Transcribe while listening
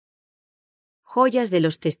Joyas de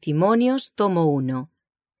los Testimonios, tomo 1.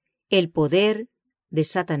 El poder de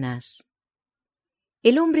Satanás.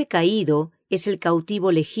 El hombre caído es el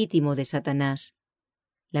cautivo legítimo de Satanás.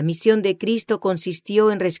 La misión de Cristo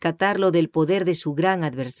consistió en rescatarlo del poder de su gran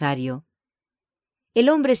adversario. El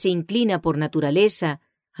hombre se inclina por naturaleza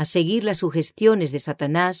a seguir las sugestiones de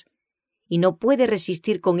Satanás y no puede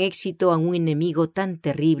resistir con éxito a un enemigo tan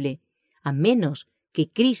terrible, a menos que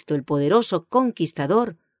Cristo, el poderoso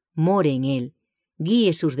conquistador, more en él,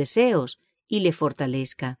 guíe sus deseos y le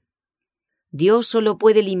fortalezca. Dios solo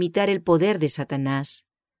puede limitar el poder de Satanás.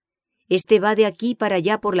 Este va de aquí para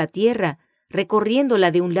allá por la tierra,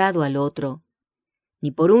 recorriéndola de un lado al otro.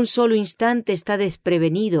 Ni por un solo instante está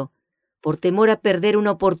desprevenido, por temor a perder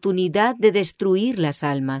una oportunidad de destruir las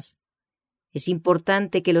almas. Es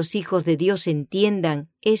importante que los hijos de Dios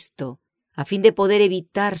entiendan esto, a fin de poder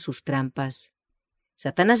evitar sus trampas.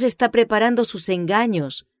 Satanás está preparando sus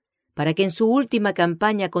engaños para que en su última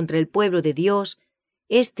campaña contra el pueblo de Dios,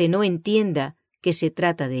 éste no entienda que se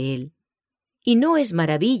trata de él. Y no es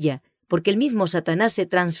maravilla, porque el mismo Satanás se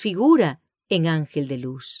transfigura en ángel de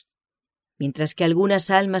luz. Mientras que algunas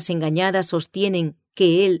almas engañadas sostienen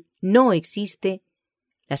que él no existe,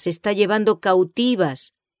 las está llevando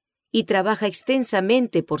cautivas y trabaja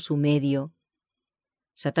extensamente por su medio.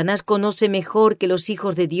 Satanás conoce mejor que los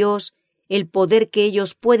hijos de Dios el poder que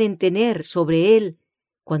ellos pueden tener sobre él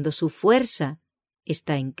cuando su fuerza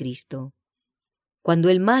está en Cristo. Cuando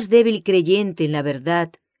el más débil creyente en la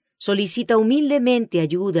verdad solicita humildemente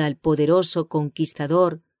ayuda al poderoso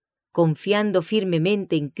conquistador, confiando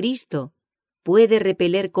firmemente en Cristo, puede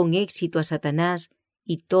repeler con éxito a Satanás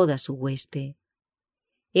y toda su hueste.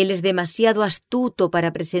 Él es demasiado astuto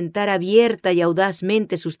para presentar abierta y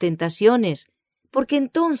audazmente sus tentaciones, porque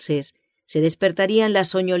entonces se despertarían las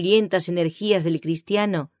soñolientas energías del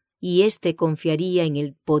cristiano y éste confiaría en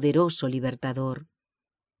el poderoso libertador.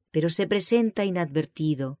 Pero se presenta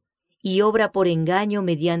inadvertido y obra por engaño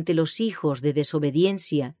mediante los hijos de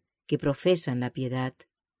desobediencia que profesan la piedad.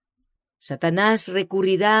 Satanás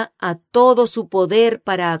recurrirá a todo su poder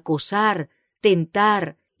para acosar,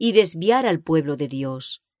 tentar y desviar al pueblo de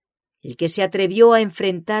Dios. El que se atrevió a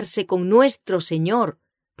enfrentarse con nuestro Señor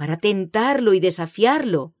para tentarlo y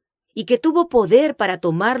desafiarlo, y que tuvo poder para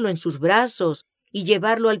tomarlo en sus brazos y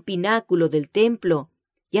llevarlo al pináculo del templo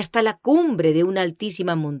y hasta la cumbre de una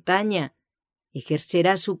altísima montaña,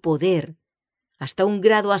 ejercerá su poder hasta un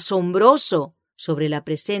grado asombroso sobre la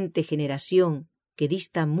presente generación que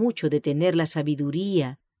dista mucho de tener la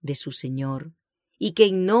sabiduría de su Señor y que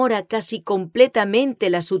ignora casi completamente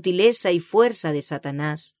la sutileza y fuerza de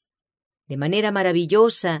Satanás. De manera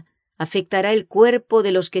maravillosa afectará el cuerpo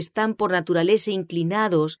de los que están por naturaleza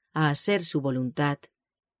inclinados a hacer su voluntad.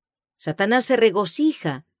 Satanás se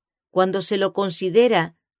regocija cuando se lo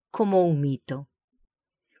considera como un mito.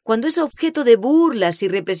 Cuando es objeto de burlas y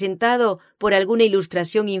representado por alguna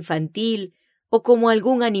ilustración infantil o como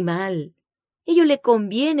algún animal, ello le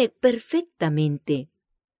conviene perfectamente.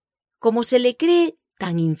 Como se le cree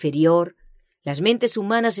tan inferior, las mentes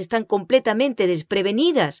humanas están completamente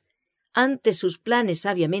desprevenidas ante sus planes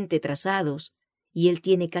sabiamente trazados, y él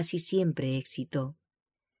tiene casi siempre éxito.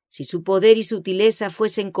 Si su poder y sutileza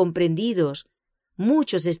fuesen comprendidos,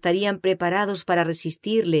 muchos estarían preparados para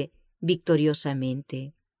resistirle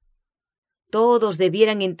victoriosamente. Todos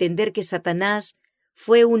debieran entender que Satanás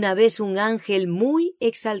fue una vez un ángel muy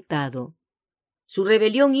exaltado. Su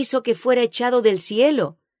rebelión hizo que fuera echado del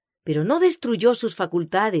cielo, pero no destruyó sus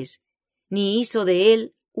facultades, ni hizo de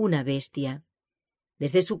él una bestia.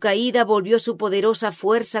 Desde su caída volvió su poderosa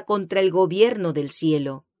fuerza contra el gobierno del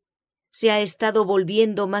cielo. Se ha estado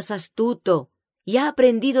volviendo más astuto y ha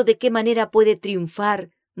aprendido de qué manera puede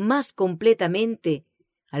triunfar más completamente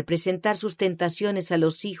al presentar sus tentaciones a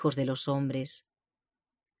los hijos de los hombres.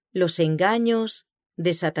 Los engaños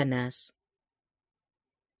de Satanás.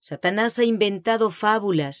 Satanás ha inventado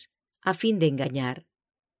fábulas a fin de engañar.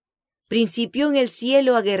 Principió en el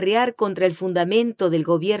cielo a guerrear contra el fundamento del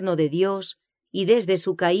gobierno de Dios y desde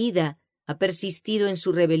su caída ha persistido en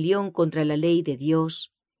su rebelión contra la ley de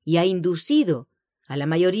Dios y ha inducido a la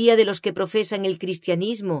mayoría de los que profesan el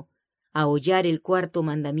cristianismo a hollar el cuarto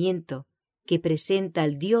mandamiento que presenta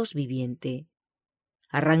al Dios viviente.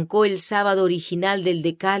 Arrancó el sábado original del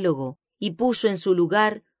Decálogo y puso en su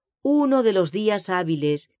lugar uno de los días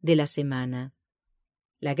hábiles de la semana.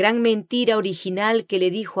 La gran mentira original que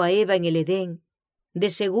le dijo a Eva en el Edén, de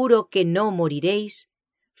seguro que no moriréis,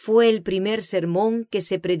 fue el primer sermón que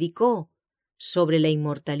se predicó sobre la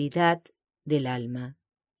inmortalidad del alma.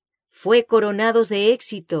 Fue coronado de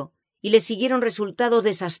éxito y le siguieron resultados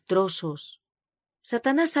desastrosos.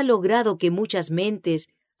 Satanás ha logrado que muchas mentes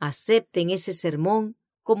acepten ese sermón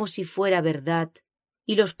como si fuera verdad,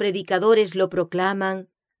 y los predicadores lo proclaman,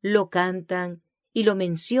 lo cantan y lo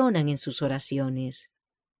mencionan en sus oraciones.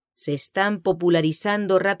 Se están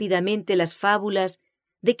popularizando rápidamente las fábulas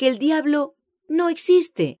de que el diablo no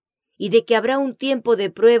existe y de que habrá un tiempo de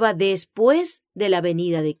prueba después de la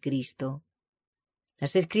venida de Cristo.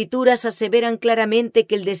 Las Escrituras aseveran claramente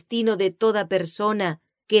que el destino de toda persona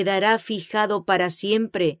quedará fijado para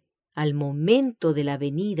siempre al momento de la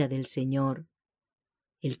venida del Señor.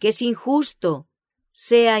 El que es injusto,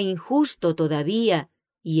 sea injusto todavía,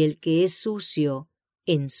 y el que es sucio,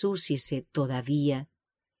 ensúciese todavía.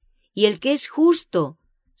 Y el que es justo,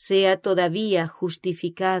 sea todavía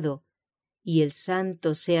justificado, y el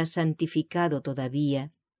santo sea santificado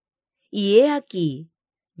todavía. Y he aquí,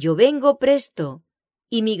 yo vengo presto,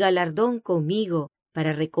 y mi galardón conmigo,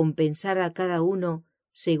 para recompensar a cada uno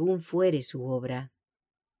según fuere su obra.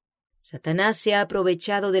 Satanás se ha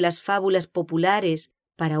aprovechado de las fábulas populares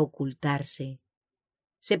para ocultarse.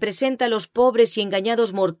 Se presenta a los pobres y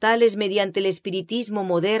engañados mortales mediante el espiritismo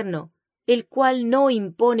moderno, el cual no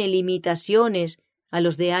impone limitaciones a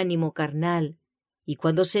los de ánimo carnal, y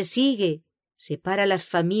cuando se sigue, separa las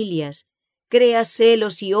familias, crea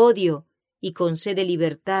celos y odio, y concede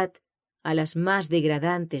libertad a las más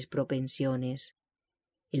degradantes propensiones.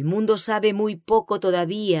 El mundo sabe muy poco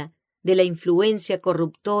todavía de la influencia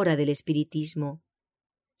corruptora del espiritismo.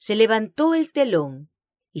 Se levantó el telón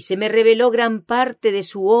y se me reveló gran parte de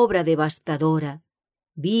su obra devastadora.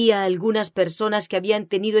 Vi a algunas personas que habían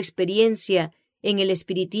tenido experiencia en el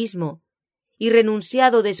espiritismo y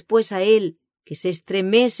renunciado después a él, que se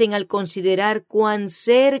estremecen al considerar cuán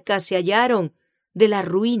cerca se hallaron de la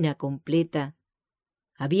ruina completa.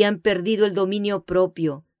 Habían perdido el dominio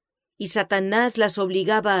propio, y Satanás las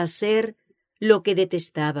obligaba a hacer lo que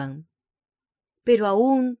detestaban. Pero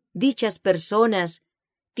aún dichas personas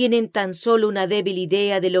tienen tan solo una débil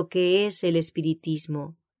idea de lo que es el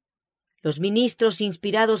espiritismo. Los ministros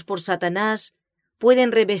inspirados por Satanás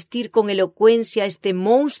pueden revestir con elocuencia este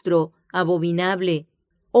monstruo abominable,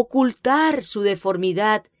 ocultar su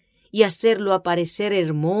deformidad y hacerlo aparecer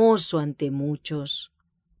hermoso ante muchos.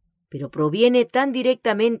 Pero proviene tan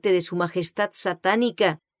directamente de su majestad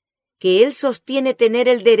satánica que él sostiene tener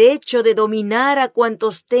el derecho de dominar a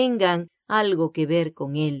cuantos tengan algo que ver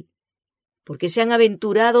con él, porque se han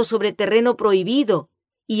aventurado sobre terreno prohibido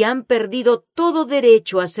y han perdido todo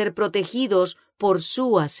derecho a ser protegidos por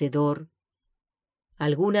su hacedor.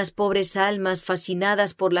 Algunas pobres almas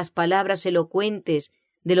fascinadas por las palabras elocuentes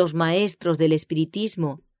de los maestros del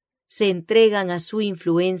espiritismo se entregan a su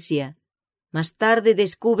influencia. Más tarde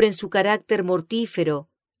descubren su carácter mortífero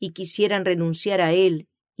y quisieran renunciar a él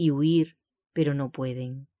y huir, pero no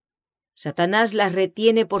pueden. Satanás las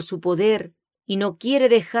retiene por su poder y no quiere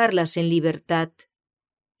dejarlas en libertad.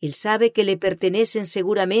 Él sabe que le pertenecen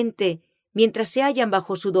seguramente mientras se hallan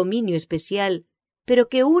bajo su dominio especial, pero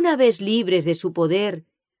que una vez libres de su poder,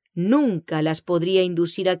 nunca las podría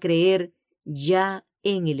inducir a creer ya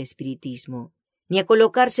en el espiritismo, ni a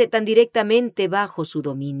colocarse tan directamente bajo su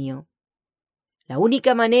dominio. La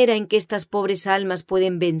única manera en que estas pobres almas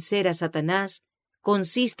pueden vencer a Satanás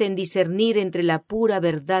consiste en discernir entre la pura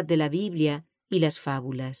verdad de la Biblia y las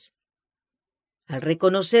fábulas. Al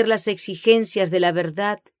reconocer las exigencias de la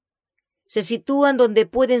verdad, se sitúan donde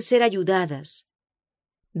pueden ser ayudadas.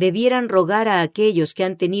 Debieran rogar a aquellos que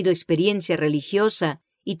han tenido experiencia religiosa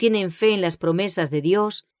y tienen fe en las promesas de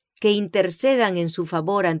Dios que intercedan en su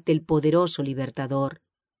favor ante el poderoso libertador.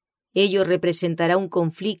 Ello representará un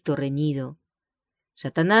conflicto reñido.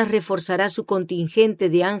 Satanás reforzará su contingente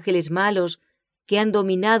de ángeles malos que han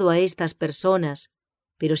dominado a estas personas,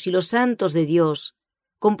 pero si los santos de Dios,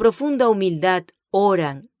 con profunda humildad,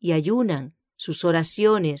 oran y ayunan, sus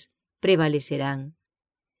oraciones prevalecerán.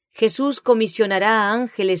 Jesús comisionará a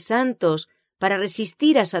ángeles santos para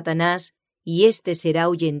resistir a Satanás, y éste será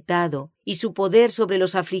ahuyentado, y su poder sobre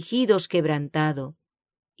los afligidos quebrantado.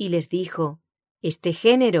 Y les dijo: este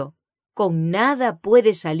género con nada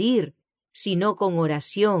puede salir, sino con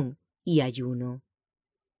oración y ayuno.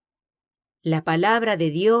 La palabra de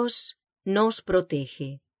Dios nos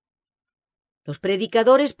protege. Los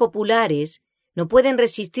predicadores populares no pueden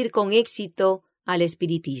resistir con éxito al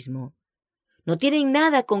espiritismo. No tienen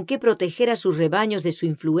nada con qué proteger a sus rebaños de su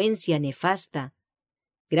influencia nefasta.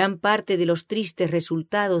 Gran parte de los tristes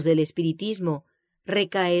resultados del espiritismo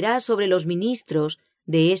recaerá sobre los ministros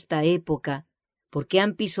de esta época, porque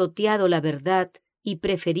han pisoteado la verdad y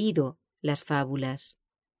preferido las fábulas.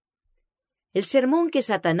 El sermón que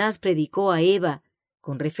Satanás predicó a Eva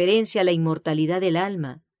con referencia a la inmortalidad del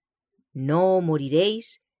alma, no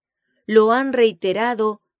moriréis, lo han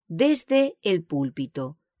reiterado desde el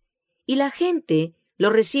púlpito, y la gente lo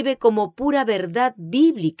recibe como pura verdad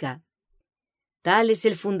bíblica. Tal es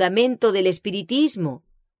el fundamento del espiritismo.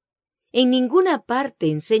 En ninguna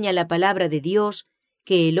parte enseña la palabra de Dios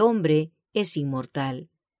que el hombre es inmortal.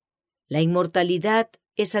 La inmortalidad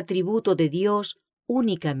es atributo de Dios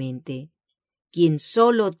únicamente, quien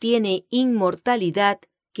solo tiene inmortalidad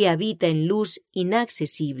que habita en luz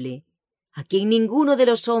inaccesible, a quien ninguno de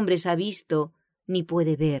los hombres ha visto ni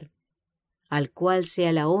puede ver, al cual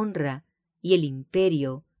sea la honra y el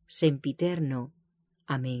imperio sempiterno.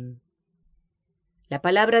 Amén. La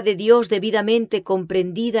palabra de Dios debidamente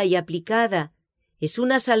comprendida y aplicada es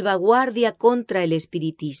una salvaguardia contra el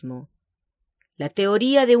espiritismo. La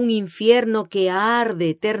teoría de un infierno que arde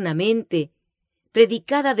eternamente,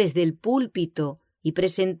 predicada desde el púlpito y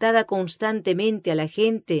presentada constantemente a la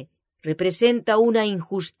gente, representa una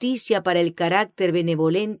injusticia para el carácter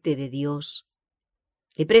benevolente de Dios.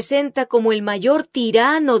 Le presenta como el mayor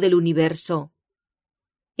tirano del universo.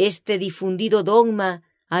 Este difundido dogma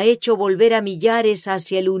ha hecho volver a millares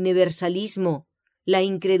hacia el universalismo, la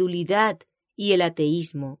incredulidad y el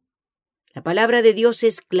ateísmo. La palabra de Dios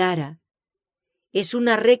es clara. Es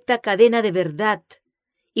una recta cadena de verdad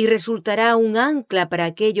y resultará un ancla para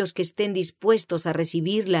aquellos que estén dispuestos a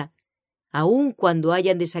recibirla, aun cuando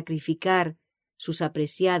hayan de sacrificar sus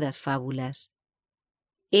apreciadas fábulas.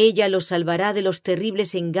 Ella los salvará de los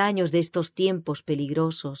terribles engaños de estos tiempos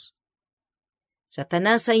peligrosos.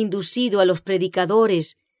 Satanás ha inducido a los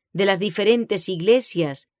predicadores de las diferentes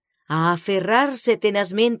iglesias a aferrarse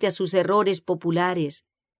tenazmente a sus errores populares,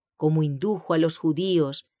 como indujo a los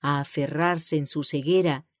judíos a aferrarse en su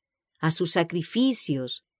ceguera a sus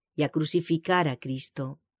sacrificios y a crucificar a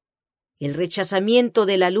Cristo. El rechazamiento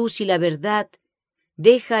de la luz y la verdad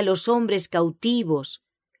deja a los hombres cautivos,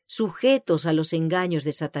 sujetos a los engaños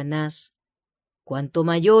de Satanás. Cuanto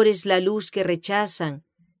mayor es la luz que rechazan,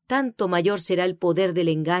 tanto mayor será el poder del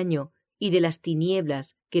engaño y de las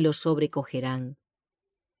tinieblas que los sobrecogerán.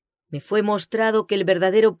 Me fue mostrado que el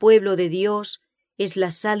verdadero pueblo de Dios es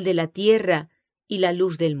la sal de la tierra y la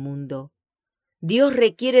luz del mundo. Dios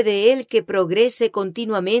requiere de él que progrese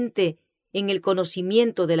continuamente en el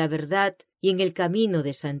conocimiento de la verdad y en el camino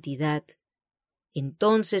de santidad.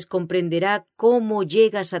 Entonces comprenderá cómo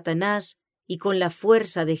llega Satanás y con la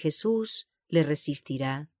fuerza de Jesús le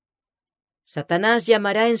resistirá. Satanás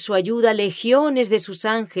llamará en su ayuda legiones de sus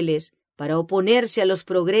ángeles para oponerse a los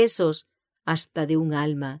progresos hasta de un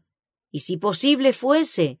alma, y si posible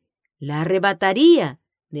fuese, la arrebataría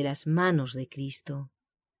de las manos de Cristo.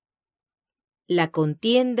 La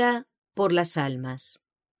contienda por las almas.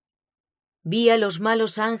 Vi a los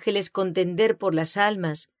malos ángeles contender por las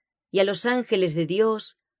almas y a los ángeles de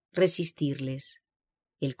Dios resistirles.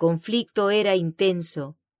 El conflicto era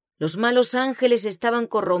intenso. Los malos ángeles estaban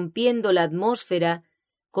corrompiendo la atmósfera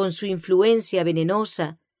con su influencia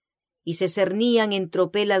venenosa y se cernían en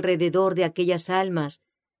tropel alrededor de aquellas almas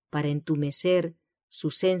para entumecer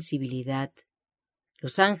su sensibilidad.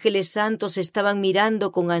 Los ángeles santos estaban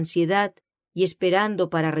mirando con ansiedad y esperando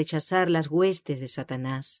para rechazar las huestes de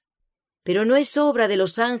Satanás. Pero no es obra de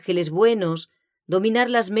los ángeles buenos dominar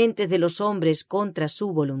las mentes de los hombres contra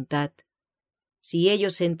su voluntad. Si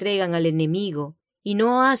ellos se entregan al enemigo y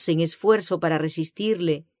no hacen esfuerzo para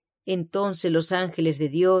resistirle, entonces los ángeles de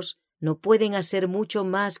Dios no pueden hacer mucho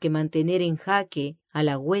más que mantener en jaque a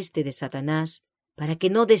la hueste de Satanás para que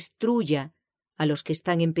no destruya a los que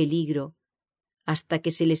están en peligro, hasta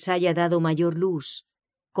que se les haya dado mayor luz,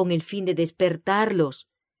 con el fin de despertarlos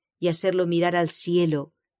y hacerlo mirar al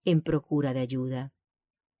cielo en procura de ayuda.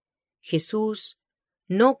 Jesús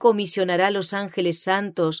no comisionará a los ángeles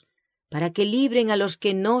santos para que libren a los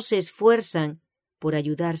que no se esfuerzan por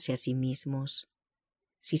ayudarse a sí mismos.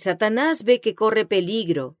 Si Satanás ve que corre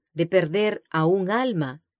peligro de perder a un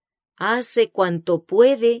alma, hace cuanto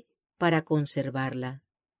puede para conservarla.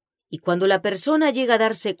 Y cuando la persona llega a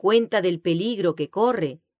darse cuenta del peligro que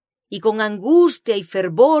corre, y con angustia y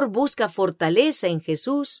fervor busca fortaleza en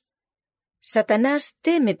Jesús, Satanás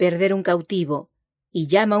teme perder un cautivo y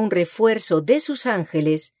llama un refuerzo de sus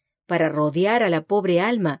ángeles para rodear a la pobre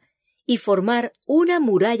alma y formar una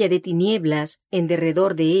muralla de tinieblas en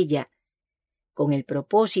derredor de ella, con el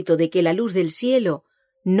propósito de que la luz del cielo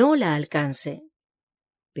no la alcance.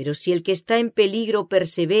 Pero si el que está en peligro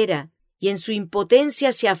persevera y en su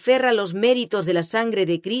impotencia se aferra a los méritos de la sangre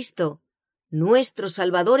de Cristo, nuestro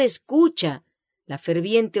Salvador escucha la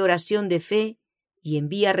ferviente oración de fe y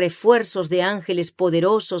envía refuerzos de ángeles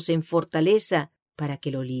poderosos en fortaleza para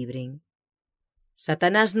que lo libren.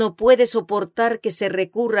 Satanás no puede soportar que se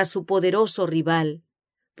recurra a su poderoso rival,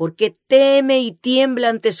 porque teme y tiembla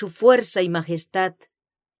ante su fuerza y majestad.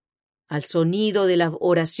 Al sonido de la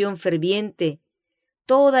oración ferviente,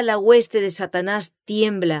 toda la hueste de Satanás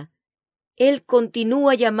tiembla. Él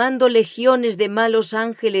continúa llamando legiones de malos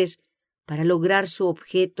ángeles para lograr su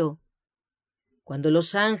objeto. Cuando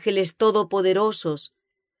los ángeles todopoderosos,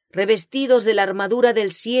 revestidos de la armadura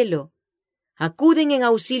del cielo, acuden en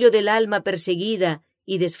auxilio del alma perseguida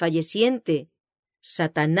y desfalleciente,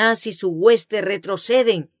 Satanás y su hueste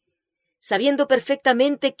retroceden, sabiendo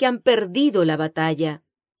perfectamente que han perdido la batalla.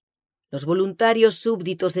 Los voluntarios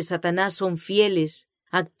súbditos de Satanás son fieles,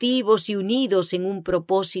 activos y unidos en un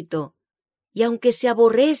propósito, y aunque se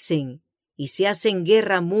aborrecen y se hacen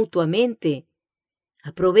guerra mutuamente,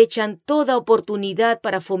 aprovechan toda oportunidad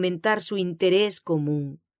para fomentar su interés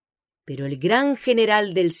común. Pero el gran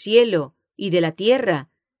general del cielo y de la tierra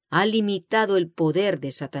ha limitado el poder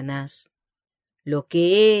de Satanás. Lo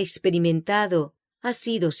que he experimentado ha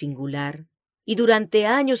sido singular, y durante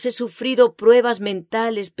años he sufrido pruebas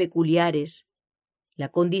mentales peculiares. La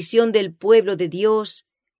condición del pueblo de Dios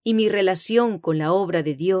y mi relación con la obra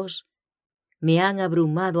de Dios me han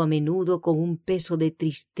abrumado a menudo con un peso de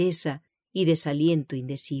tristeza y desaliento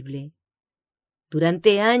indecible.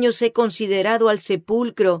 Durante años he considerado al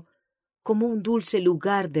sepulcro como un dulce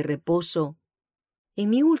lugar de reposo.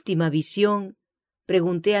 En mi última visión,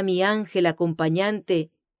 pregunté a mi ángel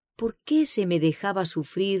acompañante por qué se me dejaba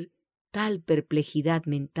sufrir tal perplejidad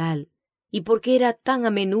mental y por qué era tan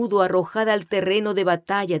a menudo arrojada al terreno de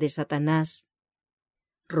batalla de Satanás.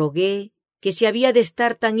 Rogué que si había de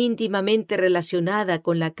estar tan íntimamente relacionada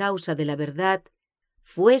con la causa de la verdad,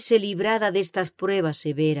 fuese librada de estas pruebas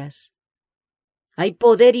severas. Hay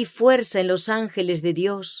poder y fuerza en los ángeles de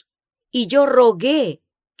Dios, y yo rogué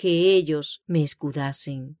que ellos me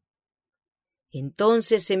escudasen.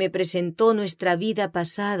 Entonces se me presentó nuestra vida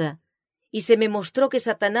pasada, y se me mostró que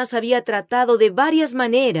Satanás había tratado de varias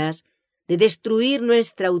maneras de destruir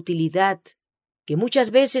nuestra utilidad, que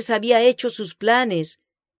muchas veces había hecho sus planes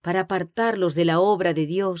para apartarlos de la obra de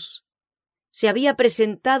Dios. Se había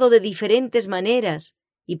presentado de diferentes maneras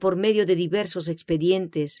y por medio de diversos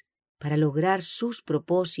expedientes para lograr sus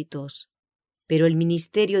propósitos, pero el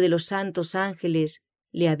ministerio de los santos ángeles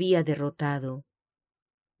le había derrotado.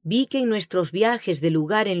 Vi que en nuestros viajes de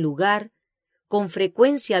lugar en lugar, con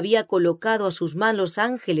frecuencia había colocado a sus malos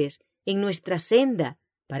ángeles en nuestra senda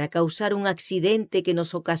para causar un accidente que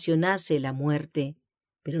nos ocasionase la muerte.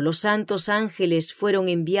 Pero los santos ángeles fueron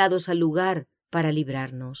enviados al lugar para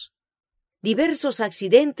librarnos. Diversos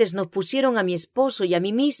accidentes nos pusieron a mi esposo y a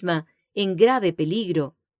mí misma en grave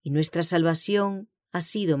peligro, y nuestra salvación ha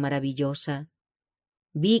sido maravillosa.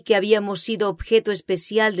 Vi que habíamos sido objeto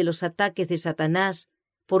especial de los ataques de Satanás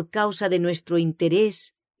por causa de nuestro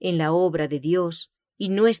interés en la obra de Dios y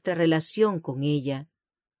nuestra relación con ella.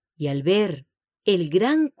 Y al ver el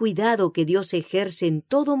gran cuidado que Dios ejerce en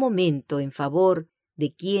todo momento en favor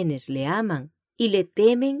de quienes le aman y le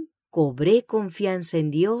temen, cobré confianza en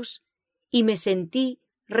Dios y me sentí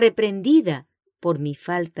reprendida por mi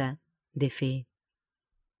falta de fe.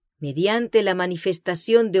 Mediante la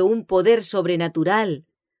manifestación de un poder sobrenatural,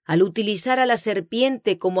 al utilizar a la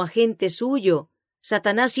serpiente como agente suyo,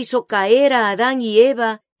 Satanás hizo caer a Adán y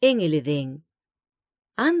Eva en el Edén.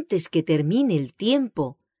 Antes que termine el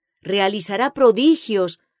tiempo, realizará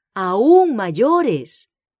prodigios aún mayores.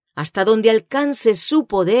 Hasta donde alcance su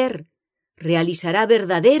poder, realizará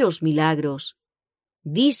verdaderos milagros.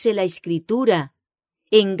 Dice la Escritura,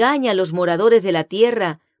 engaña a los moradores de la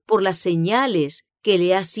tierra por las señales que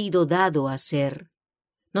le ha sido dado hacer,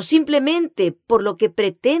 no simplemente por lo que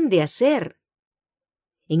pretende hacer.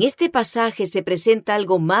 En este pasaje se presenta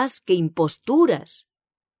algo más que imposturas,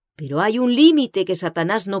 pero hay un límite que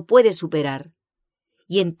Satanás no puede superar,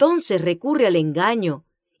 y entonces recurre al engaño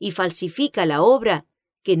y falsifica la obra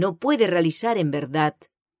que no puede realizar en verdad.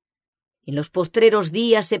 En los postreros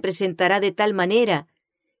días se presentará de tal manera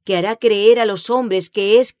que hará creer a los hombres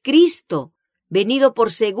que es Cristo, venido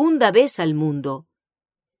por segunda vez al mundo.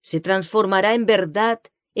 Se transformará en verdad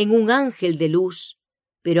en un ángel de luz,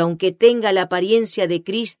 pero aunque tenga la apariencia de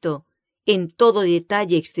Cristo en todo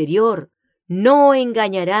detalle exterior, no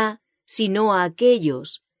engañará sino a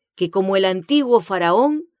aquellos que, como el antiguo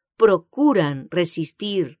faraón, procuran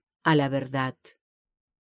resistir a la verdad.